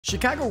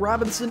Chicago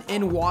Robinson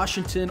and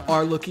Washington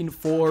are looking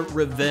for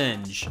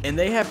revenge, and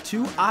they have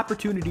two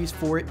opportunities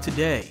for it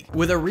today,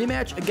 with a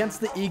rematch against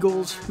the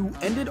Eagles, who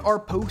ended our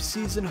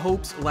postseason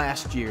hopes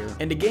last year,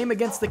 and a game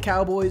against the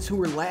Cowboys, who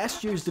were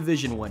last year's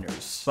division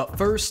winners. But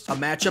first, a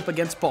matchup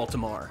against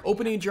Baltimore.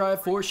 Opening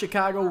drive for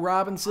Chicago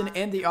Robinson,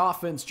 and the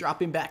offense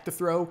dropping back to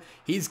throw.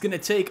 He's going to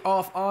take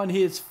off on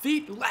his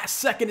feet. Last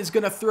second is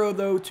going to throw,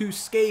 though, to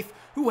Scaife,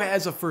 who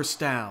has a first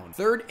down.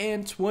 3rd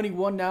and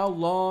 21 now,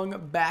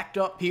 long backed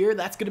up here.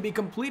 That's going to be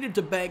completed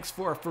to Banks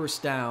for a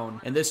first down.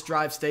 And this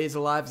drive stays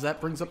alive as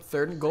that brings up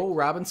 3rd and goal.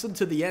 Robinson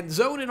to the end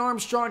zone, and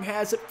Armstrong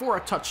has it for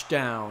a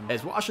touchdown.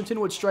 As Washington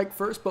would strike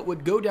first, but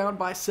would go down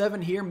by 7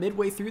 here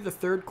midway through the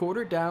 3rd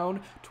quarter,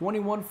 down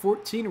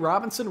 21-14.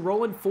 Robinson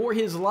rolling for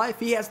his life.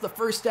 He has the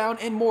first down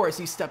and more as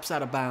he steps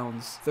out of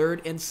bounds.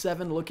 3rd and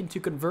 7, looking to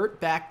convert,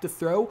 back to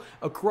throw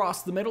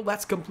across the middle.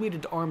 That's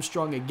completed to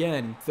Armstrong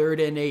again.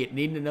 3rd and 8,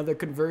 needing another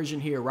conversion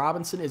here.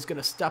 Robinson is going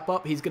to step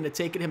up. He's going to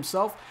take it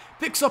himself.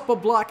 Picks up a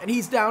block, and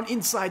he's down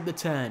inside the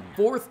 10.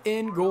 4th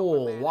and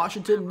goal.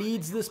 Washington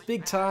needs this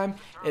big time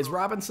as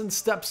Robinson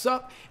steps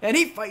up, and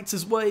he fights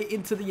his way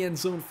into the end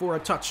zone for a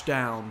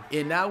touchdown.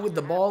 And now with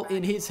the ball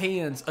in his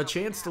hands, a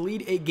chance to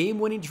lead a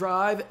game-winning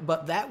drive,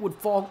 but that would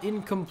fall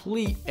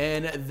incomplete,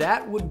 and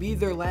that would be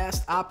their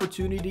last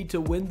opportunity to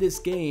win this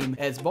game,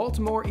 as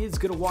Baltimore is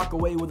going to walk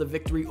away with a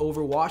victory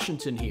over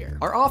Washington here.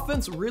 Our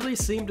offense really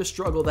seemed to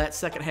struggle that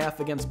second half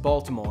against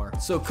Baltimore,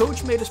 so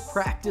coach made us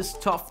practice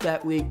tough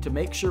that week to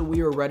make sure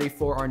we were ready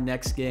for our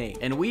next game,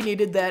 and we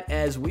needed that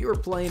as we were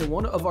playing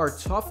one of our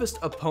toughest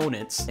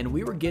opponents, and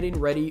we were getting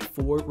ready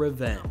for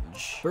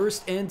revenge.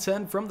 1st and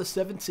 10 from the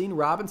 17.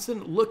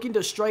 Robinson looking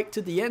to strike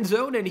to the end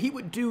zone, and he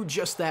would do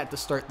just that to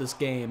start this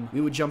game. We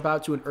would jump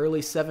out to an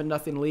early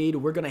 7-0 lead.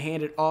 We're going to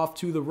hand it off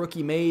to the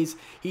rookie Mays.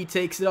 He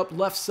takes it up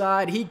left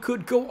side. He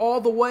could go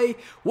all the way.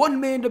 One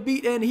man to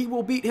beat, and he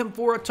will beat him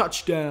for a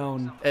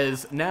touchdown.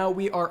 As now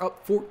we are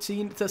up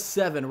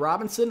 14-7.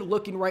 Robinson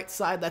looking right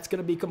side. That's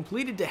going to be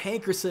completed to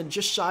Hankerson,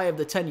 just shy of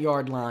the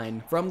 10-yard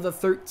line. From the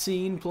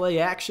 13, play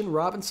action.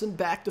 Robinson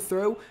back to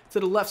throw to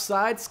the left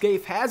side.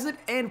 Scaife has it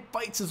and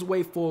fights his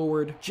way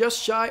forward,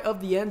 just shy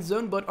of the end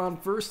zone, but on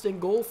 1st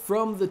and goal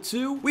from the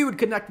 2, we would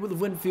connect with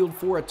Winfield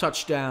for a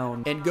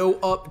touchdown and go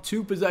up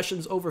 2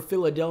 possessions over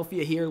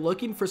Philadelphia here,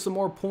 looking for some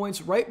more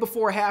points right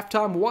before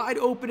halftime. Wide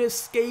open is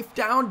Scaife,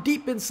 down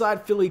deep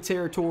inside Philly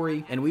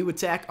territory, and we would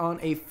tack on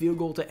a field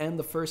goal to end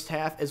the first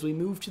half as we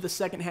move to the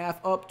second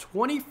half, up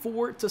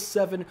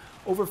 24-7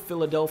 over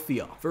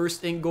Philadelphia.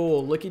 1st and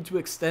goal, looking to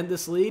extend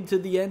this lead to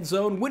the end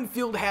zone.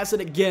 Winfield has it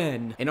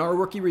again, and our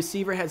rookie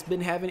receiver has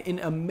been having an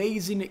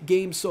amazing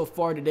game so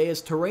far today,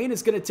 as Terrain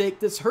is going to take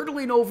this,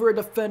 hurdling over a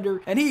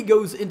defender, and he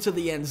goes into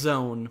the end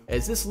zone.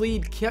 As this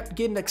lead kept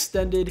getting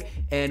extended,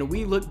 and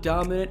we look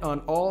dominant on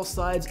all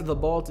sides of the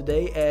ball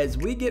today as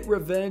we get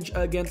revenge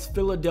against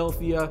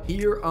Philadelphia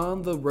here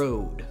on the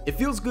road. It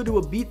feels good to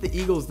have beat the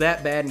Eagles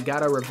that bad and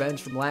got our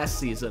revenge from last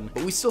season,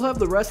 but we still have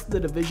the rest of the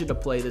division to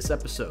play this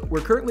episode.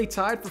 We're currently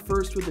tied for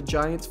first with the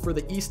Giants for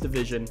the East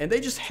Division, and they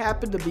just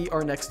happen to be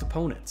our next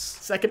opponents.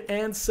 2nd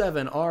and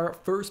 7, our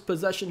first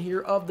possession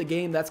here of the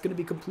game. That's going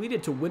to be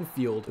completed to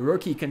Winfield, the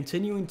rookie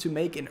continuing to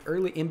make an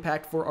early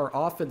impact for our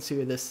offense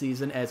here this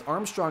season, as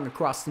Armstrong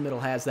across the middle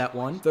has that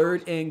one.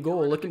 3rd and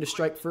goal, looking to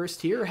strike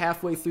first here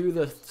halfway through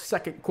the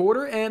 2nd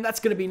quarter, and that's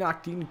going to be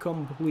knocked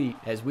incomplete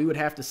as we would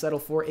have to settle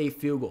for a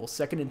field goal.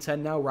 2nd and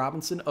 10 now.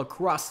 Robinson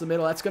across the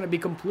middle. That's going to be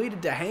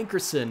completed to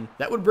Hankerson.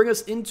 That would bring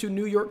us into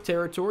New York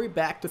territory.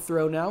 Back to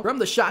throw now from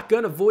the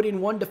shotgun,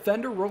 avoiding one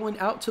defender, rolling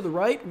out to the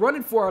right,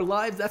 running for our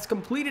lives. That's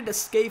completed to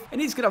Scaife,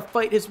 and he's going to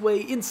fight his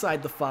way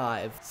inside the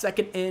 5.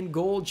 2nd and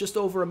goal, just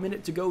over a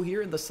minute to go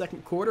here in the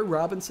 2nd quarter.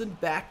 Robinson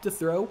back to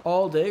throw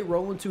all day,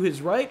 rolling to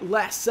his right.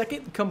 Last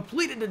second,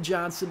 completed to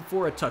Johnson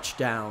for a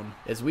touchdown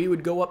as we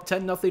would go up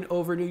 10-0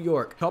 over New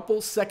York.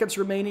 Couple seconds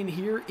remaining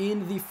here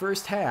in the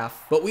first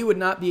half, but we would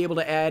not be able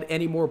to add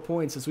any more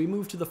points as we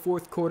move to the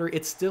 4th quarter.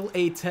 It's still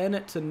a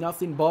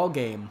 10-0 ball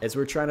game as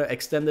we're trying to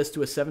extend this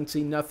to a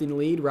 17-0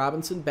 lead.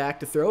 Robinson back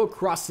to throw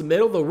across the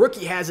middle. The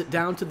rookie has it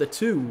down to the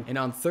 2, and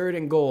on 3rd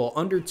and goal,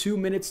 under 2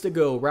 minutes to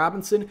go,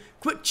 Robinson,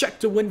 quick check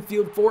to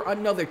Winfield for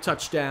another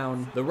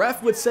touchdown. The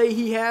ref would say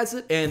he has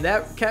it, and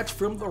that catch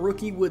from the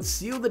rookie would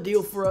seal the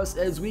deal for us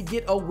as we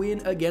get a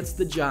win against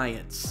the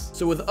Giants.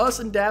 So with us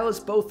and Dallas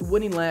both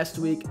winning last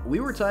week, we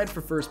were tied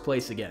for first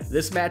place again.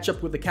 This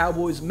matchup with the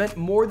Cowboys meant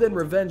more than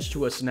revenge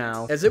to us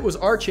now, as it was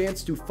our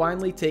chance to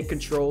finally take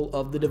control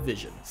of the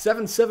division.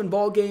 7-7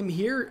 ball game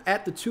here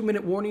at the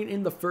 2-minute warning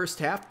in the first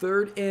half.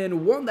 3rd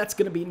and 1, that's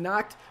going to be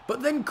knocked,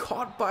 but then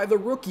caught by the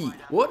rookie.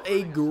 What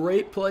a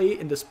great play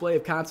and display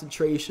of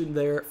concentration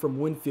there from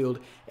Winfield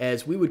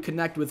as we would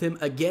connect with him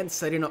again,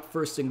 setting up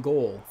 1st and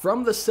goal.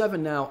 From the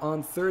 7 now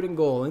on 3rd and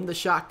goal in the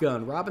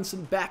shotgun.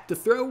 Robinson back to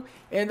throw,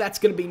 and that's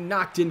going to be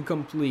knocked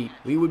incomplete.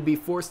 We would be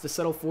forced to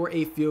settle for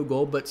a field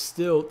goal, but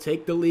still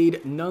take the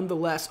lead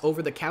nonetheless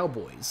over the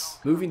Cowboys.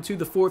 Moving to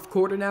the 4th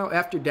quarter now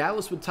after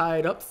Dallas would tie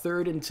it up.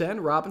 3rd and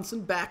 10.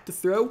 Robinson back to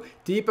throw. throw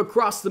deep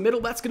across the middle.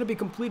 That's going to be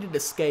completed to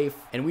Scaife.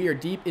 And we are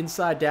deep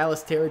inside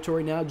Dallas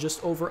territory now,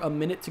 just over a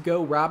minute to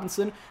go.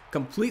 Robinson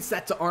completes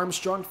that to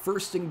Armstrong,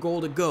 1st and goal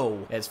to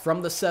go. As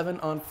from the 7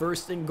 on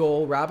 1st and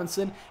goal,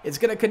 Robinson is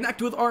going to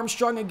connect with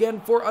Armstrong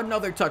again for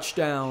another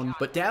touchdown.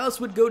 But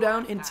Dallas would go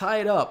down and tie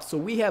it up. So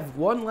we have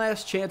one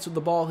last chance with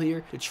the ball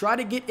here to try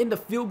to get into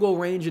field goal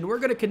range, and we're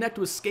going to connect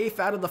with Scaife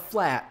out of the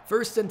flat.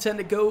 1st and 10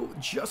 to go,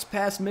 just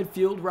past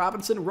midfield.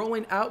 Robinson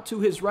rolling out to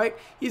his right.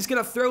 He's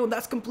going to throw, and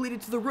that's completed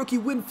to the rookie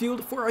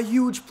Winfield for a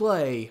huge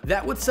play.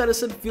 That would set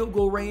us in field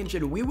goal range,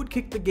 and we would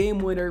kick the game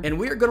winner, and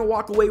we are going to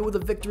walk away with a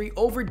victory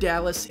over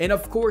Dallas. And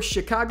of course,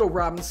 Chicago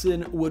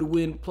Robinson would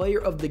win player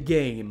of the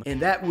game, and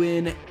that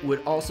win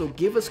would also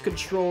give us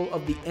control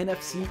of the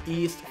NFC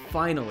East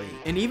finally.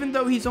 And even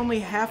though he's only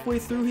halfway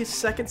through his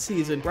 2nd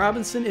season,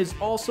 Robinson is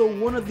also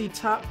one of the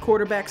top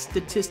quarterbacks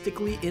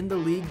statistically in the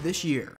league this year.